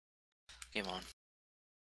Game on.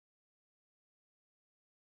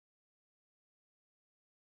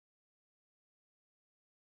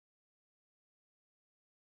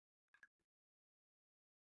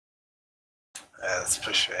 Let's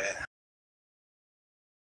push right.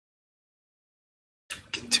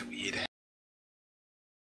 Get to weed.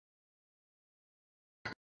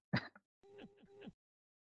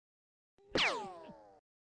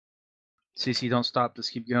 CC, don't stop.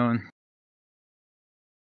 Just keep going.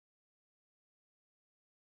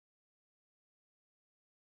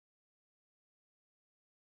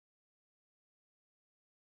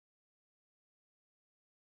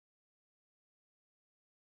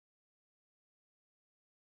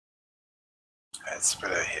 Alright,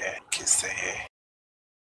 spread out here in case they're here.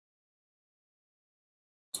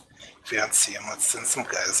 If we don't see them, let's send some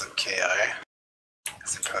guys up KR.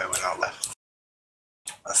 Because they probably went out left.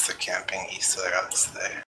 Unless they're camping east of the rocks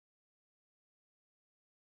there.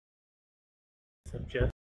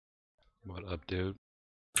 What up, dude?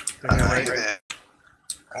 I'm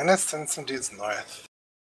gonna send some dudes north.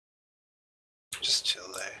 Just chill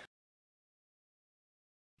there.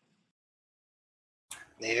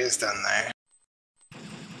 Nader's down there.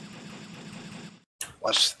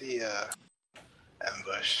 Watch the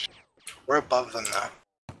ambush. We're above them now.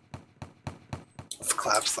 Let's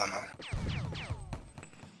collapse on them.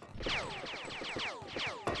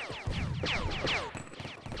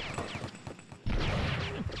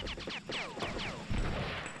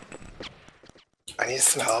 I need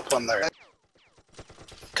some help on the right.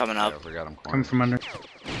 Coming up. Yeah, I forgot I'm Coming from under.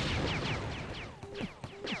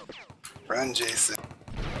 Run, Jason.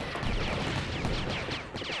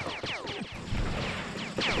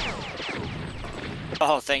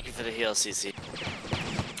 Oh, thank you for the heal, CC.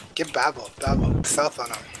 Get Babel, south on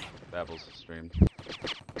him. Babel's streamed.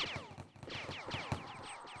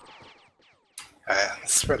 Alright,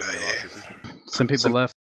 let's spread out here. Some people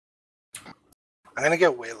left. I'm gonna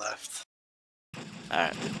get way left.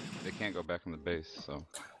 Alright. They can't go back in the base, so.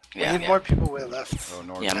 We need more people way left. Oh,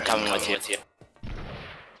 north. Yeah, I'm coming with you.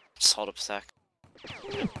 Just hold up a sec.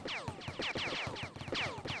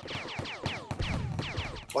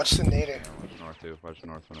 Watch the nader. Watch north too. Watch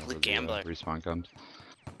north whenever The the gambler. respawn comes.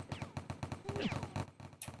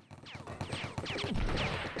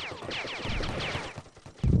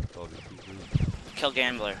 Kill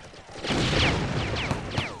Gambler.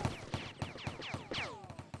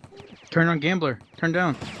 Turn on Gambler. Turn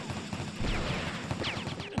down.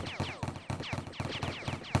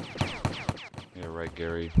 Yeah, right,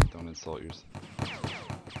 Gary. Don't insult yours.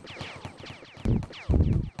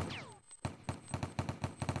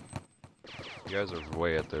 You guys are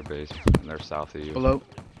way at their base, and they're south of you. Below.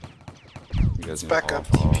 You guys Let's need back to up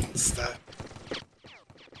fall. TP and stuff.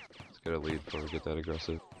 Let's get a lead before we get that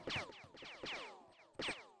aggressive.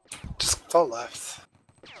 Just fall left.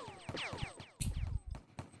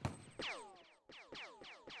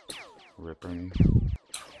 Rip me.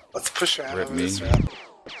 Let's push around Rip over me. this route.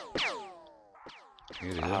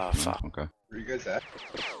 You get a hit? Ah, No? fuck. Okay. Where you guys at?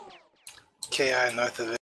 KI north of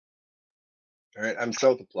it. Alright, I'm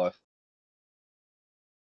south of Bluff.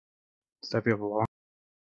 Step you up a wall.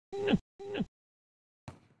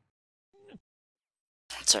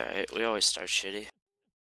 It's alright, we always start shitty.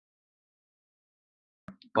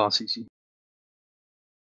 Boss CC.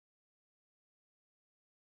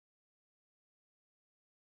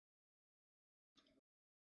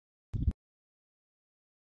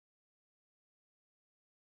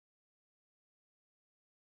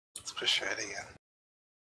 Let's push right again.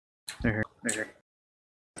 They're here. They're here.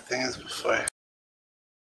 The thing is before.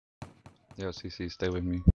 Yo, CC, stay with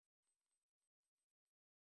me.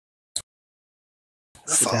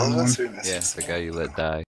 Is this The all down of us or Yeah, missing the someone? guy you let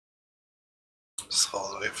die. Just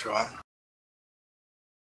hold away for one.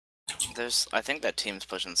 There's, I think that team's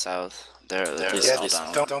pushing south. They're Yeah, still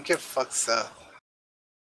just down. don't get fucked south.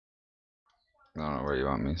 I don't know where you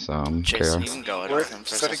want me, so I'm Jason, KR. you can go in We're with him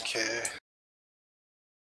for a sort of second. care.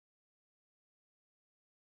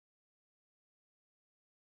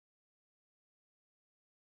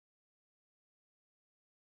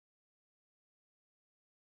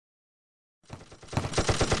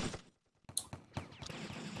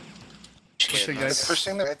 Pushing, They're guys.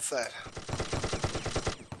 pushing the right side.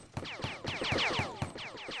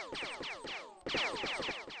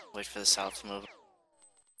 Wait for the south to move.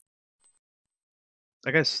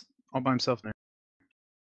 That guy's all by himself now.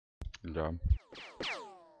 Good job.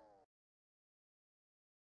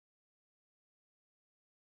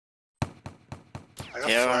 I got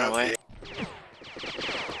Yeah, four run up away. here.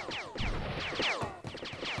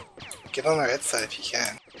 Get on the right side if you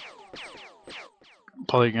can.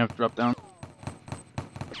 Probably gonna have to drop down.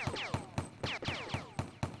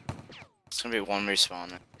 It's gonna be one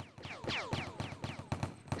respawner.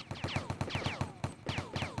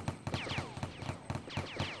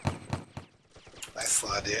 Nice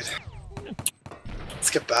law, dude. Let's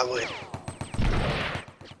get babbling.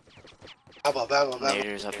 Babble.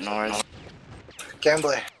 Naders up north.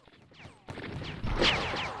 Gambler.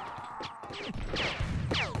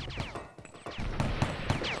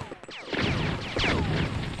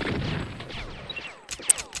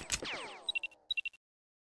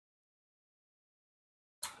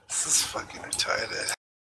 This is fucking retarded.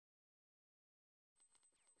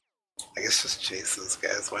 I guess just chase those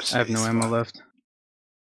guys. Watch I have the no ammo respawn. left.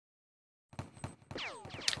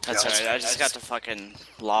 That's Yeah, alright, I just got to fucking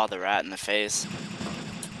law the rat in the face.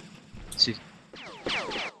 See.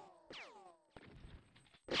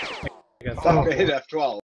 Fuck, I hit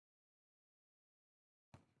F12.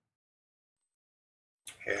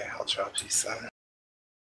 Here, I'll drop you some.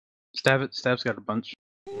 Stab it. Stab's got a bunch.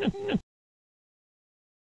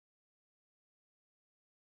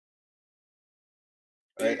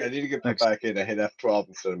 I need to get put Thanks. back in. I hit F12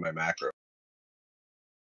 instead of my macro.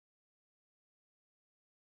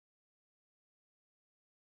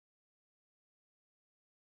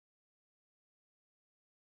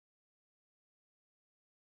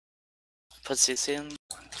 Put CC in.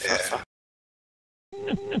 Yeah.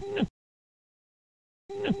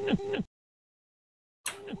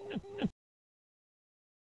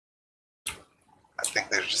 I think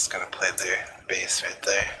they're just gonna play their base right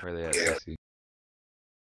there. Where are they at, Yeah. AC?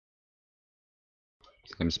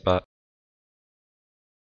 Same spot.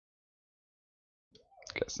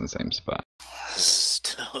 Guessing same spot.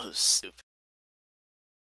 So stupid.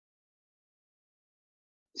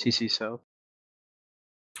 CC south.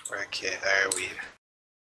 Okay, there we.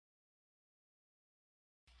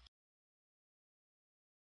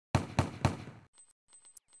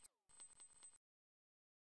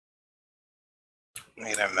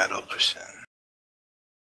 Need a metal push in.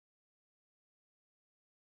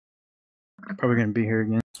 Probably gonna be here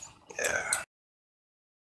again. Yeah.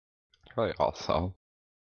 Probably also.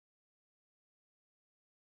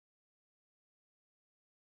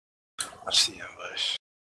 Watch the ambush.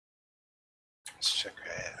 Let's check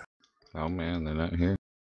right. Oh man, they're not here.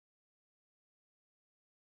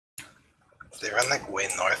 They run like way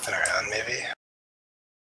north and around maybe.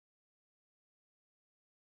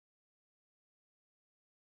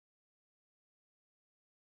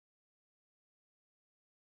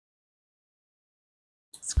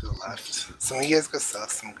 Let's go left. Some of you guys go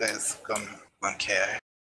south, some guys go on KI.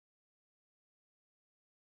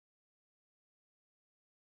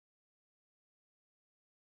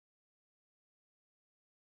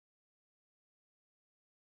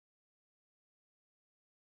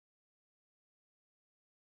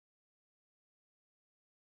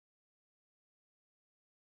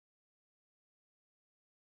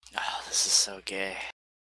 Oh, this is so gay.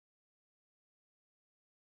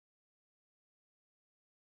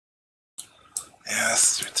 Yeah,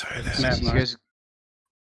 this is retarded. Matt,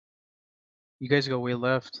 you guys go way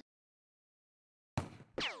left.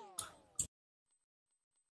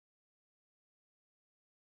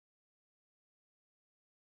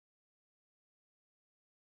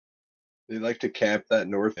 They like to camp that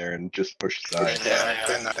north there and just push side. Yeah,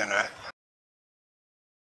 they're not.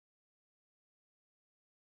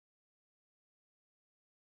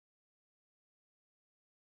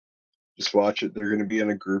 Just watch it. They're going to be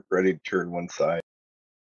in a group ready to turn one side.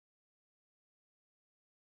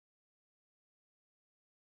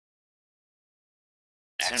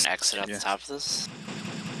 Is there an exit at Yeah. the top of this?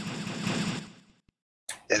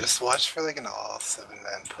 Yeah, just watch for like an all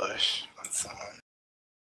 7-man push on someone.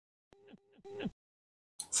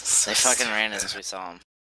 They fucking ran as we saw them.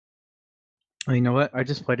 Oh, you know what? I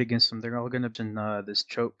just played against them. They're all gonna be in this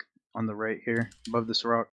choke on the right here, above this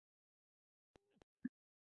rock.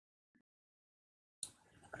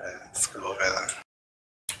 Let's go over them.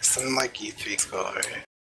 Something like E3, let's go over.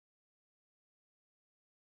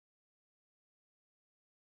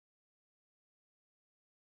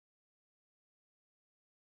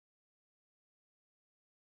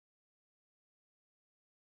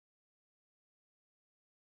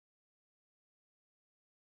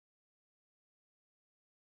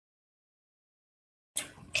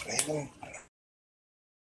 Can they even...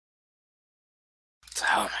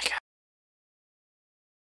 Oh my god.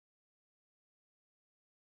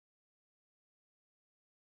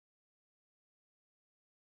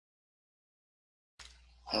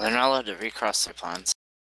 Well, they're not allowed to recross their plans.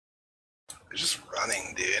 They're just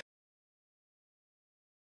running, dude.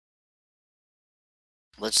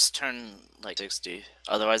 Let's turn like 60.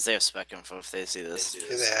 Otherwise, they have spec info if they see this.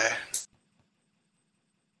 Here they are.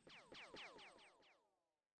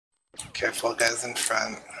 Careful, guys in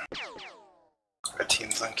front. Our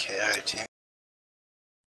team's on KI team.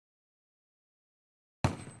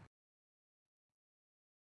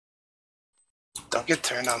 Don't get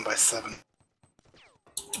turned on by 7.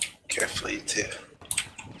 Carefully, too.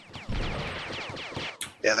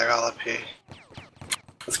 Yeah, they're all up here.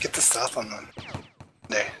 Let's get the stealth on them.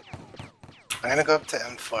 There. I'm gonna go up to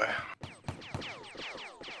M4.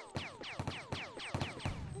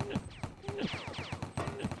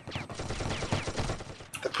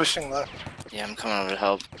 They're pushing left. Yeah, I'm coming over to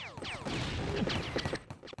help.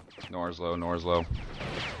 Nor's low, Nor's low.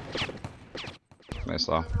 Nice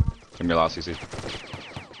low. Give me a lot, CC.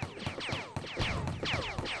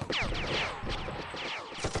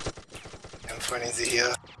 M4 needs a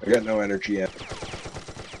heal. I got no energy yet.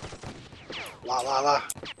 La.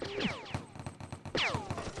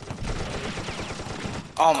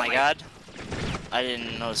 Oh my god. I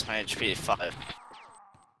didn't notice my HP 5.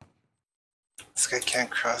 This guy can't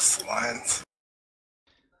cross the lines.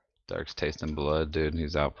 Dark's tasting blood, dude.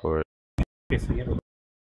 He's out for it.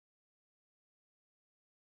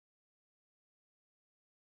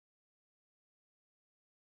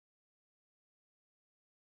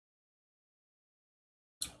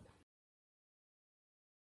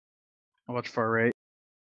 I'll watch far right.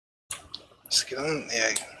 Just get on,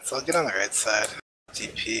 yeah, so I'll get on the right side.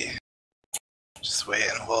 DP. Just wait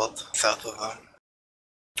and hold south of them.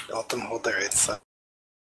 Don't let them hold the right side.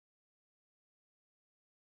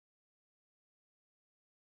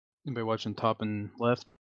 Anybody watching top and left?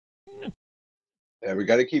 Yeah, we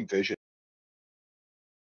gotta keep vision.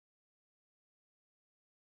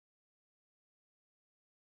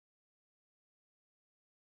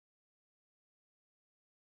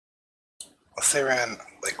 Unless they ran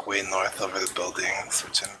like way north over the buildings,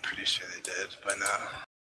 which I'm pretty sure they did by now.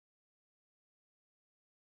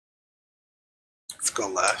 Let's go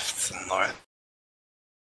left and north.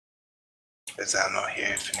 There's ammo here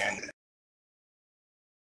if you're in it.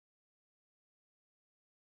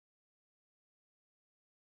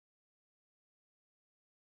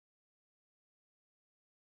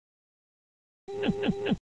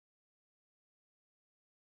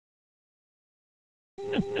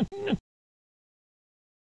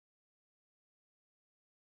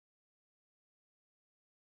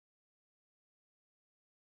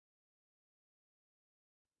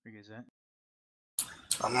 Where you guys at?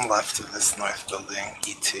 On the left of this north building,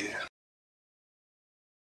 E2.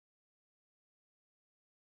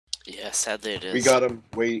 Yeah, sadly it is. We got him.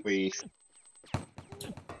 Wait.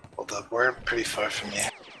 Hold up, we're pretty far from you.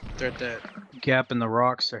 They're at that gap in the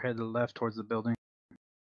rocks. They're headed left towards the building.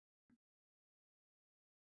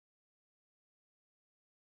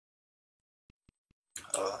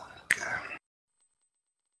 Oh, okay.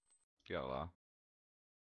 Got a lot.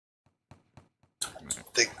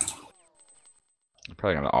 They, They're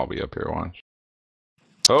probably gonna all be up here, watch.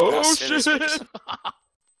 Oh I'll say this shit! much.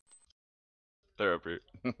 They're up here.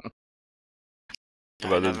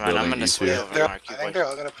 Alright, this never mind, I'm building, gonna E2. swing yeah, over they're, Mark. I think they're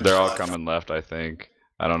all gonna push They're all left. coming left, I think.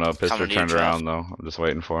 I don't know. Pistol Coming to you, turned Jeff. around though. I'm just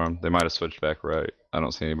waiting for them. They might have switched back right. I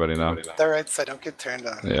don't see anybody now. The right side, don't get turned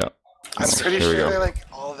on. Yeah. I'm Oh, pretty here we sure go. they're like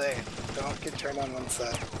all there. Don't get turned on one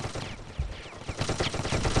side.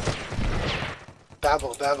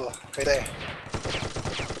 Babble, right there.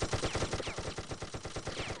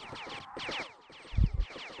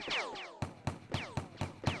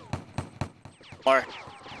 More.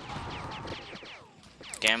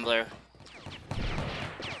 Gambler.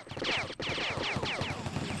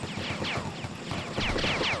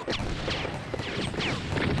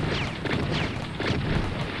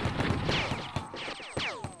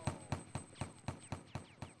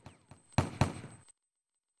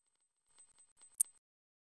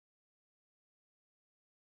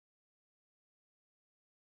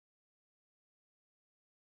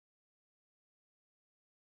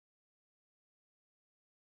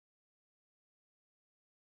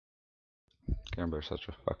 Gambler's such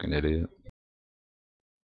a fucking idiot.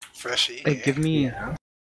 Fresh E. Hey, give me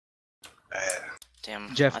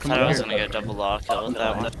Damn. Jeff, I come thought I over was here. gonna get a double lock kill with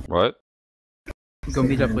that one. What? go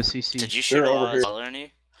meet up with CC. Did you shoot They're a over lot here. of color in you?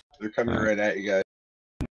 They're coming right at you guys.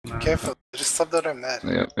 Careful, just subbed out our med.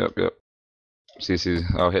 Yep. CC.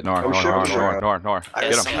 Oh, hit Nor. Oh, shit, Nor. I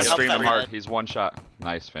Get just him. I helped screamed him that hard. med. He's one shot.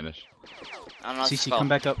 Nice finish. I don't know what CC, to come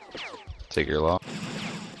back up. Take your law.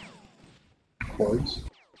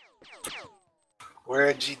 We're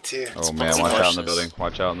at G2. Oh man, It's watch out in the bushes. building.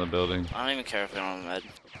 Watch out in the building. I don't even care if they don't have med.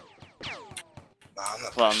 No, I'm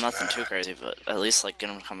not Well, pushing nothing that. too crazy, but at least like get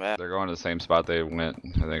them to come back. They're going to the same spot they went,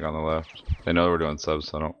 I think, on the left. They know we're doing subs,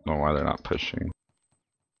 so I don't know why they're not pushing.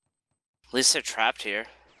 At least they're trapped here.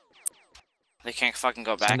 They can't fucking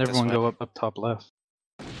go back Send this everyone way. go up top left.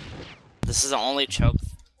 This is the only choke.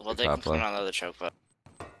 Well, they can Top come left. on the other choke, but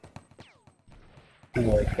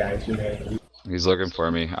He's looking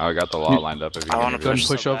for me. I got the law lined up. If you I can want to do ahead push and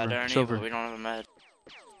so push bad, over, Ernie, push over. but we don't have a med.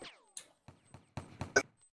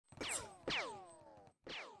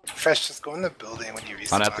 Fresh, just go in the building when you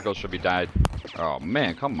respawn. Unethical should be died. Oh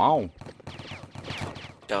man, come on.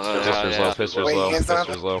 Go, go, go, Pister's go. low, Pister's Wait, low, he has that?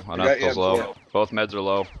 Pister's low, Unethical's yeah, low. yeah. Both meds are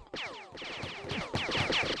low.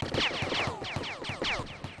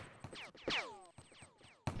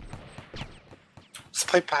 Just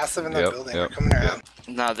play passive in the Yep, building. yep, We're coming around.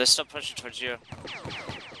 No, they're still pushing towards you.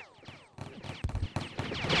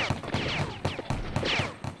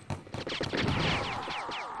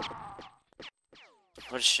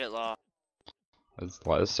 What shit law?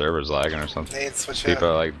 This server's lagging or something. Nade, switch People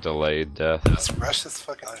out. are like delayed death. Let's rush this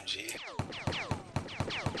fucking LMG.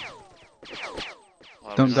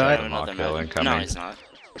 Well, Don't we die. have another Mock kill med. incoming. No, he's not.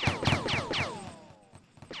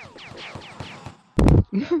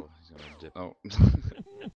 He's gonna dip. Oh.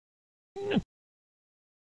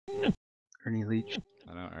 Ernie Leach.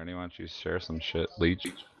 I know, Ernie, why don't you share some shit, Leech?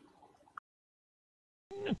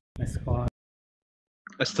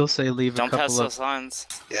 I still say leave Don't a couple pass of. those lines.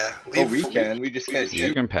 Yeah. Oh, we can. We just can't You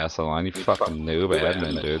shoot. can pass the line, you fucking noob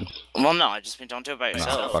admin, dude. Well, no, I just mean don't do it by Nah,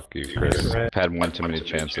 yourself. fuck you, Chris. Had one too many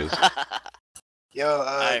chances. Yo,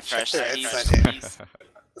 Alright, check Fresh, the right ease, side here. ease.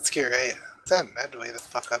 Let's get right. What's that med way the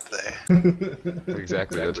fuck up there?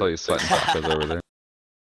 Exactly, that's why he's sweating tacos over there.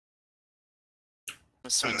 I'm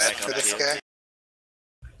swing Med back for up this to guy?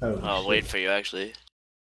 you. I'll wait for you, actually.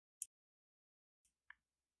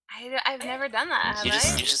 I've never done that, have You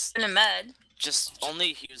I? just In a med.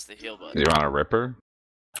 only use the heal button. You want a ripper?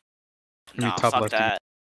 Maybe No, top fuck left. that.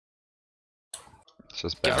 It's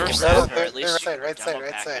just Give bad. her No, stuff, or they're- at least they're you right can side, double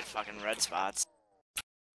right pack side. at fucking red spots.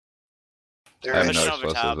 They're I have right. no Pushing over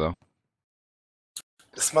explosives top. though.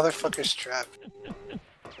 This motherfucker's trapped.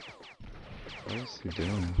 What is he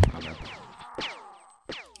doing?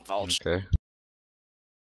 Vulture. Okay.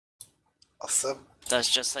 I'll sub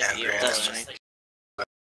That's just like you. Andrea. That's just...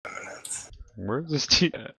 minutes. Where's this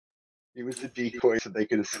team at? He was a decoy so they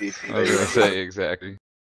could escape. I was gonna say, exactly.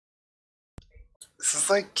 This is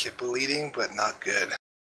like kibble eating, but not good.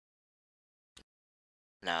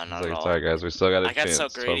 No, It's not like, at all. sorry guys, we still got a I got chance. so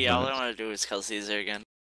 12 greedy, all I minutes. want to do is kill Caesar again.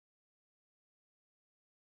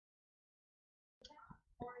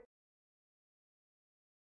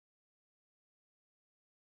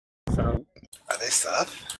 Are they sub?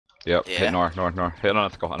 Yep, Yeah. hit north. Hit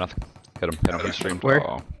unethical. Hit him, he streamed. Where?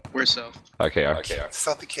 Oh. Where's south? Okay,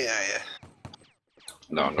 South the KI, yeah.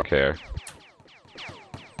 No care.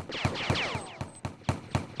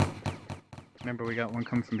 Remember, we got one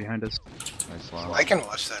coming from behind us. Nice law. I can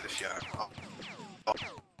watch that if you want. I'll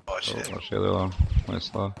watch Oh, it. watch the other law.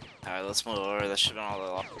 Nice law. Alright, let's move over. That should have been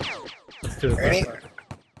all the law. Ernie,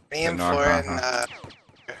 aim North, for and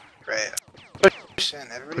right. Push in,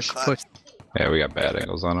 everybody Push, clap. push. Yeah, we got bad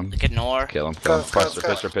angles on him. Look at Nor. Kill him. Go,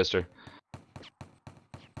 go, Pister.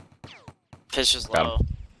 Pitch is Got low.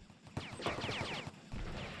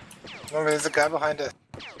 Remember, there's a guy behind us.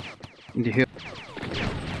 Need to heal.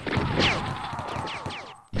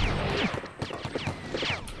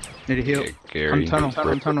 Need to heal. Okay, Gary. Come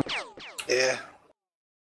tunnel. Yeah.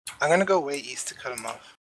 I'm gonna go way east to cut him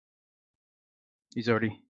off. He's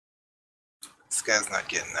already. This guy's not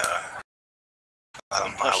getting on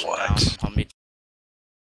I'm my pushing down. watch. Homie.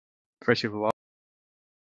 Fresh of a wall.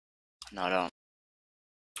 No, don't.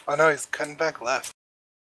 Oh no, he's cutting back left.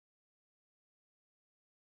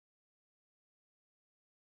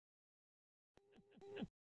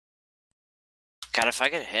 God, if I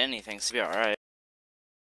could hit anything, it's gonna be alright.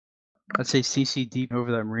 I'd say CC deep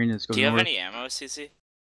over that marina is going Do you have north. any ammo, CC?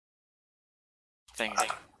 Thank you.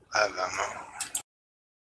 I have ammo.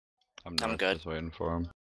 I'm I'm north, good. Just waiting for him.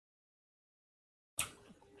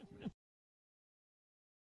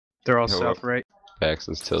 They're all Yo, south, right? Pax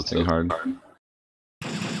is tilting hard.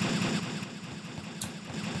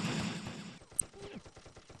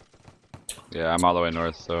 Yeah, I'm all the way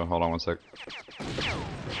north, so hold on one sec.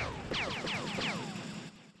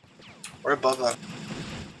 We're above them.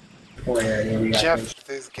 Jeff,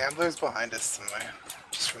 there's gamblers behind us somewhere.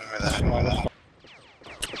 Just remember that.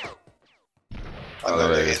 Oh, no,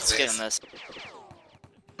 there there he he is. Let's is. get in this.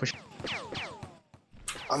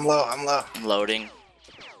 I'm low, I'm low. I'm loading.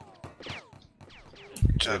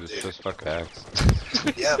 Good job, Dude, it's dude. just fuck axe.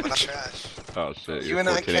 Yeah, but I'm trash. Oh shit, You you're and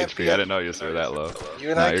I 14 can't HP. be I on- didn't know you were that low. You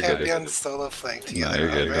and Nah, I you're can't good. be on the solo flank No, together. you're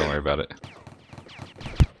good. right? Don't worry about it.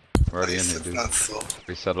 We're already in Nice, here, it's dude. not slow.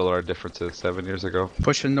 We settled our differences 7 years ago.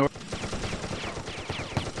 Pushing north.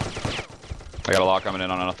 I got a lock coming in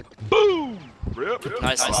on nothing. Boom! Rip!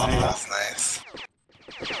 Nice. That's nice.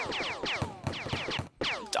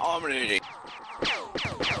 Dominating.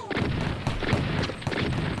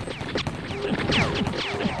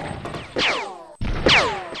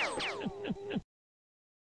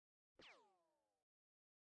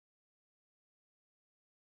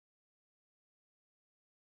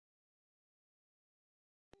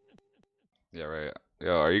 Yeah, right.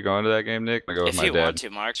 Yo, are you going to that game, Nick? I go with If my you dad. want to,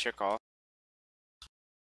 Mark, it's your call.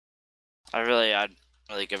 I'd really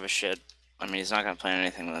give a shit. I mean, he's not gonna play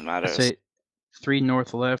anything that I matters. say 3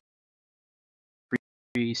 north left,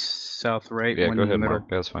 3 south right, Yeah, 1 go in the ahead, middle. Mark.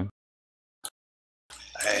 That's fine.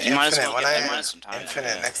 Hey, You might as Infinite, well when give them some time.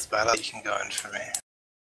 Infinite Yeah. next battle, you can go in for me.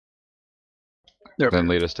 Then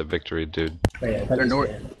lead us to victory, dude. They're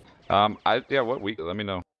north. Yeah, what week? Let me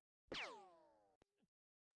know.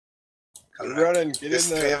 Come Good running, get There's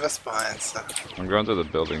in 3 there. of us behind, so. I'm going through the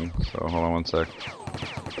building, so hold on one sec.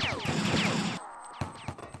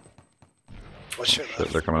 What's your Shit,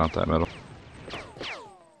 left? they're coming out that middle.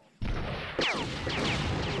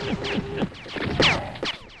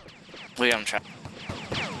 We got him trapped.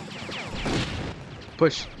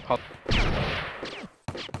 Push. Hop.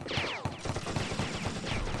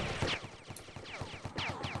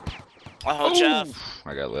 I'll hold Jeff.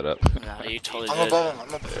 I got lit up. No, you totally I'm did. above him, I'm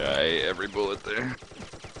above him. Yeah, I ate every bullet there.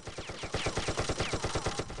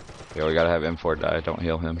 Yo, we gotta have M4 die. Don't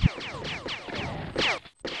heal him.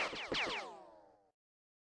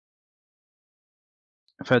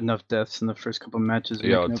 I've had enough deaths in the first couple matches.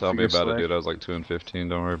 Yo, making up tell for me your about it, slack. dude. I was like 2 and 15.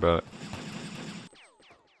 Don't worry about it.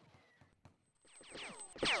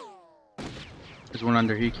 There's one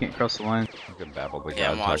under here. You can't cross the line. You can babble the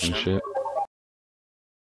Yeah, I'm god talking watching. shit.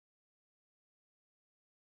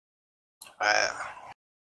 Alright.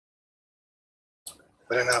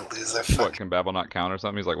 Better not lose our What, fuck. can babble not count or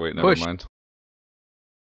something? He's like, wait, never Push. mind.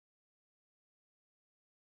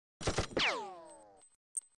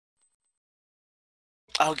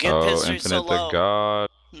 Oh, get Oh, pissed, he's so Infinite the low. god.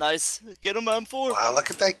 Nice. Get him on 4. Wow, look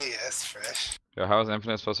at that GS fresh. Yo, how is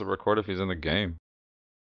Infinite supposed to record if he's in the game?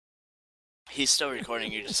 He's still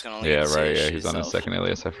recording. You're just gonna Yeah, leave right. Yeah, he's on his second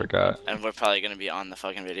alias. I forgot. And we're probably gonna be on the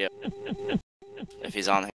fucking video if he's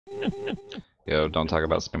on. Yo, don't talk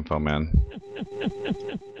about Spinfo, man.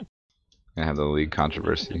 Gonna have the league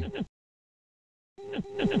controversy.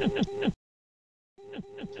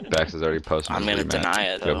 Bax is already posting. I'm his gonna rematch. deny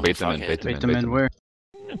it. Yo, Though. bait them Fuck in, it. bait them in, Bait them bait in them where?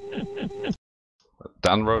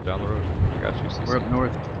 Down the road, down the road. I got you, CC. We're up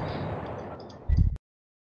north.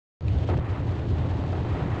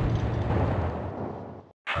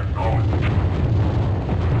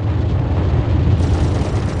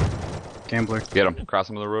 Gambler. Get him. Cross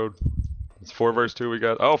him on the road. It's 4 versus 2 we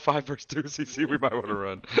got. Oh, 5 versus 2 CC. We might want to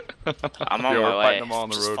run. I'm on Yo, my we're way. fighting them all on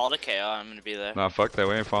the Just road. fall to KO. I'm gonna be there. Nah, fuck that.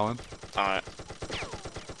 We ain't falling. Alright.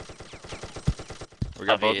 We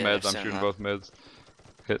got I'll both be there meds. I'm soon, shooting huh? both meds.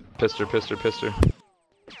 Hit pister.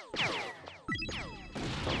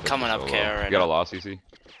 Coming up, KO right You got a now. loss, CC.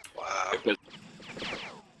 Wow.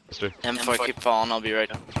 Pister. M4, keep falling. I'll be right.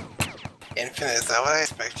 Infinite, is that what I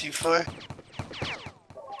expect you for?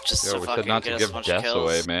 Just Yo, to we fucking said not get to us a give bunch of deaths kills.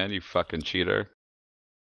 away, man. You fucking cheater.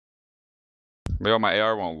 Yo, my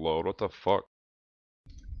AR won't load. What the fuck?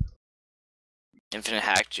 Infinite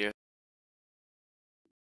hacked you.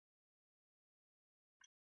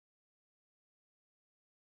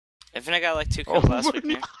 Infinite got like 2 kills last week,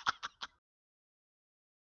 man.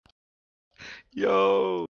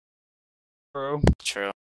 Yo, bro.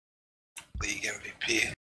 True. League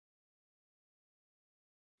MVP.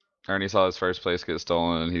 Ernie saw his first place get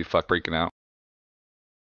stolen and he freaking out.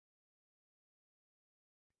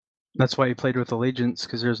 That's why he played with Allegiance,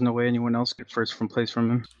 because there's no way anyone else could first from place from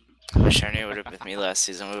him. I wish Ernie would have been with me last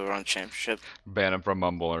season. We were on championship. Ban him from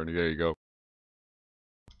Mumble, Ernie. There you go.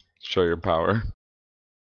 Show your power.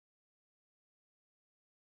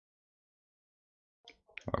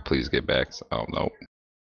 Oh, please get back. Oh, no.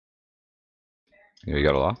 You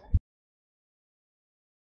got a lot?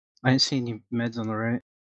 I didn't see any meds on the right.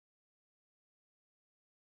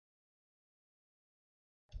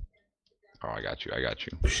 Oh, I got you.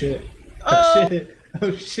 Oh shit. Oh shit.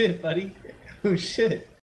 Oh shit, buddy. Oh shit.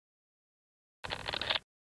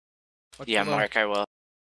 Yeah, Mark, I will.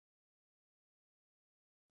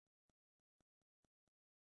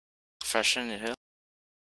 Fresh in the hill.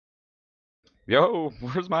 Yo,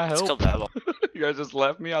 where's my Let's help? go battle. You guys just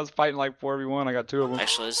left me? I was fighting like 4v1. I got 2 of them.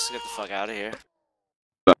 Actually, let's just get the fuck out of here.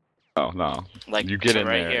 Oh, no. Like, You get to in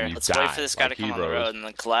right there here. and you Let's die, wait for this guy like to come on the heroes. road and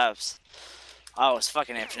then collapse. Oh, it's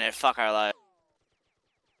fucking Infinite. Fuck our life.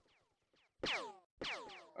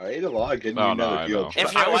 I ate a lot getting No, you no, another I heal. know.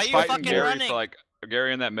 Infinite, I why was are you fighting fucking Gary running? for like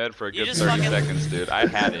Gary in that med for a You good just 30 fucking- seconds, dude. I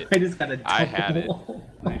had it. I just got a I had it. double.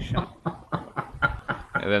 Nice shot.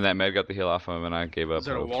 And then that med got the heal off him, and I gave up. Is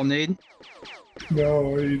that a hope. wall nade?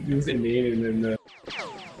 No, he was a nade and then the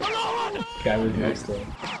guy was next to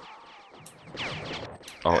him.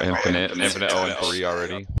 Oh, infinite 0-3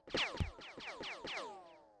 already.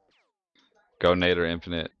 Go nade or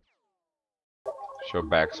infinite. Show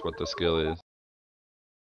Bax what the skill is.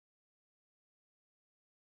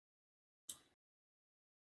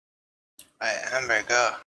 Alright, Amber,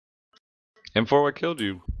 go. M4, what killed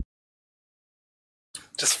you?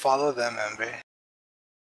 Just follow them, Amber.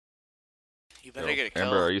 You better Yo, get a kill.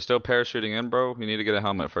 Amber, are you still parachuting in, bro? You need to get a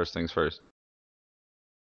helmet first things first.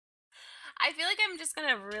 I feel like I'm just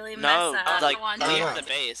gonna really mess No, up. like, I leave want the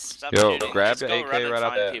base. Stop Yo, shooting. grab Just your go AK run and right out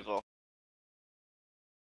find there. people.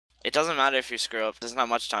 It doesn't matter if you screw up. There's not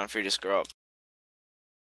much time for you to screw up.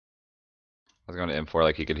 I was going to M4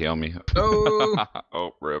 like he could heal me. Oh!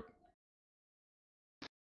 Oh, rip.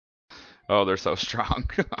 Oh, they're so strong.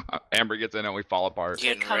 Amber gets in and we fall apart. You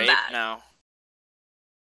getting come raped back. now.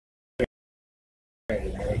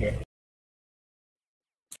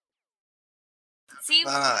 See,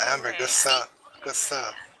 No, no, Amber, go south. Go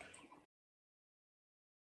south.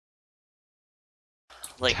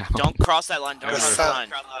 Like, don't cross that line. Don't Go cross south.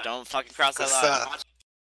 that line. Don't fucking cross Go that line. south.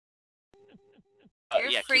 You're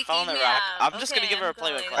Yeah, freaking keep following the me rock. out. I'm just gonna Okay, give her a I'm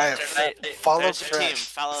play with going. class. Alright, follow There's your team. fresh.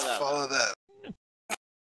 Follow them. Follow them.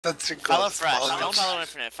 That's your goal. Follow just fresh. them. Don't follow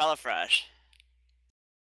infinite. Follow fresh.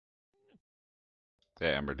 Yeah,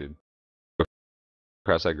 Amber, dude.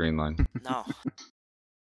 Cross that green line. No.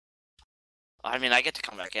 I mean, I get to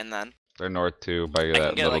come back in then. They're north too, by I that can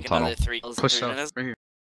get little like tunnel. another 3 kills in Push 3 south. minutes. Right here.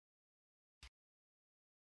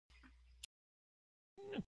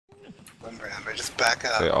 Remember, Amber, just back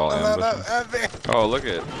up. They all no, ambush him. Amber. Oh, look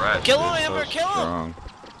at Brad. Kill dude, him, so Amber, kill him! strong.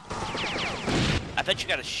 I bet you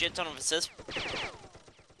got a shit ton of assists.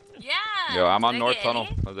 Yeah. Yo, I'm did on I north get tunnel.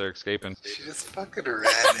 any? Oh, they're escaping. She just fucking ran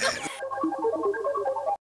in.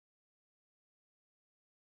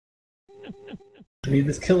 I need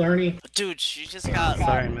this kill, Ernie. Dude, she just got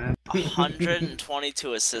Sorry, man.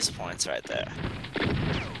 122 assist points right there.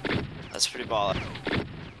 That's pretty baller.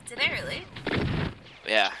 Did I really?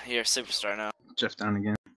 Yeah, you're a superstar now. Jeff down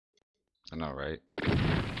again. I know, right?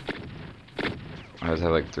 I just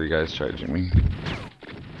had like 3 guys charging me.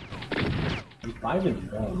 I'm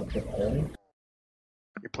 5-1. Okay.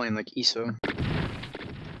 You're playing like ESO.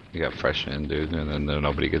 You got fresh in, dude, and then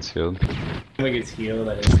nobody gets healed. Nobody gets healed.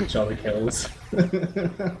 I just switch all the kills.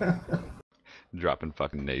 Dropping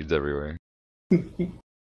fucking nades everywhere. Did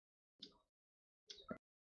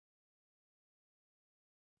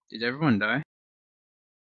everyone die?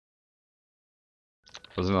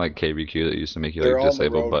 Wasn't it like KBQ that used to make you They're like on the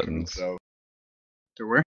disable road, buttons? So There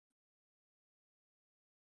were?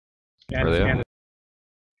 Yeah, Where they just at?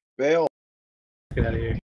 bail. get out of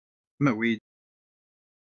here. I'm at weed.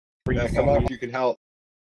 Yeah, come on, you can help.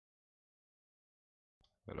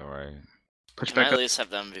 But alright. Push Can I back at up. least have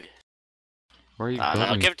them be? Where are you No,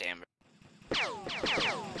 going? give it to Amber.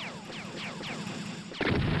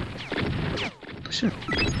 Push it.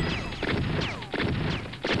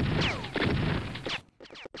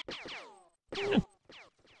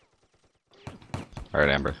 Alright,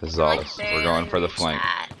 Amber, this is I all like us. We're going for the barely flank.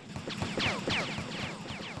 chat.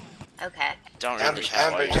 Okay. Don't read Amber, the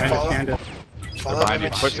chat. Amber, while you're- just follow. Panda. We're Follow behind you.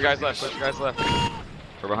 them. Push the guys left. Push the guys left.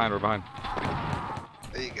 We're behind. We're behind.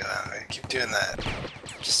 There you go, Amber. Keep doing that.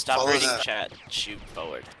 Just stop Follow reading that. chat. Shoot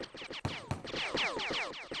forward.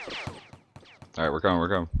 Alright, we're coming. We're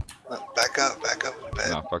coming. Back up a bit.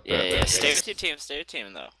 No, fuck Yeah, that. yeah. Stay with your team. Stay with your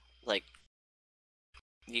team though. Like,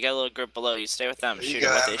 you got a little group below you. Stay with them. There you Shoot go,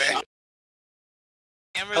 at what they Amber. shoot.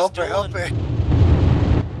 Amber's Help her, help dueling.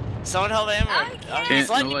 her. Someone help Amber. I Oh, can't. he's Can't,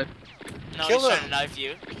 like, no life. no, Kill he's trying to him. knife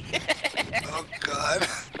you. Oh god.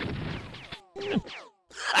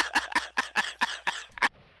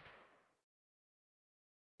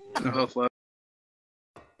 No health left.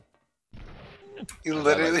 You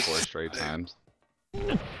Like literally. 4 straight times.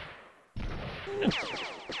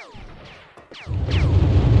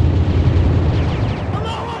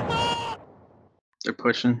 They're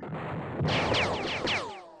pushing.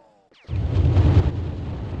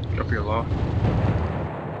 Drop your law.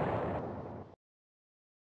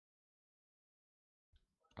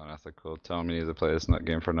 Unethical. Telling me to play this nut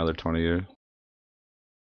game for another 20 years.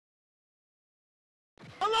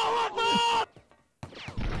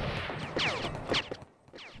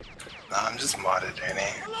 Nah, I'm just modded,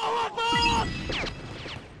 Ernie.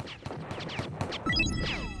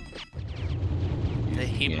 The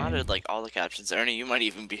he game. modded like all the captions. Ernie, you might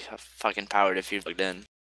even be fucking powered if you plugged in.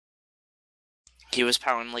 He was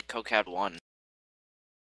powering like CoCAD 1.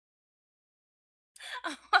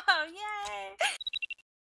 Oh, yay!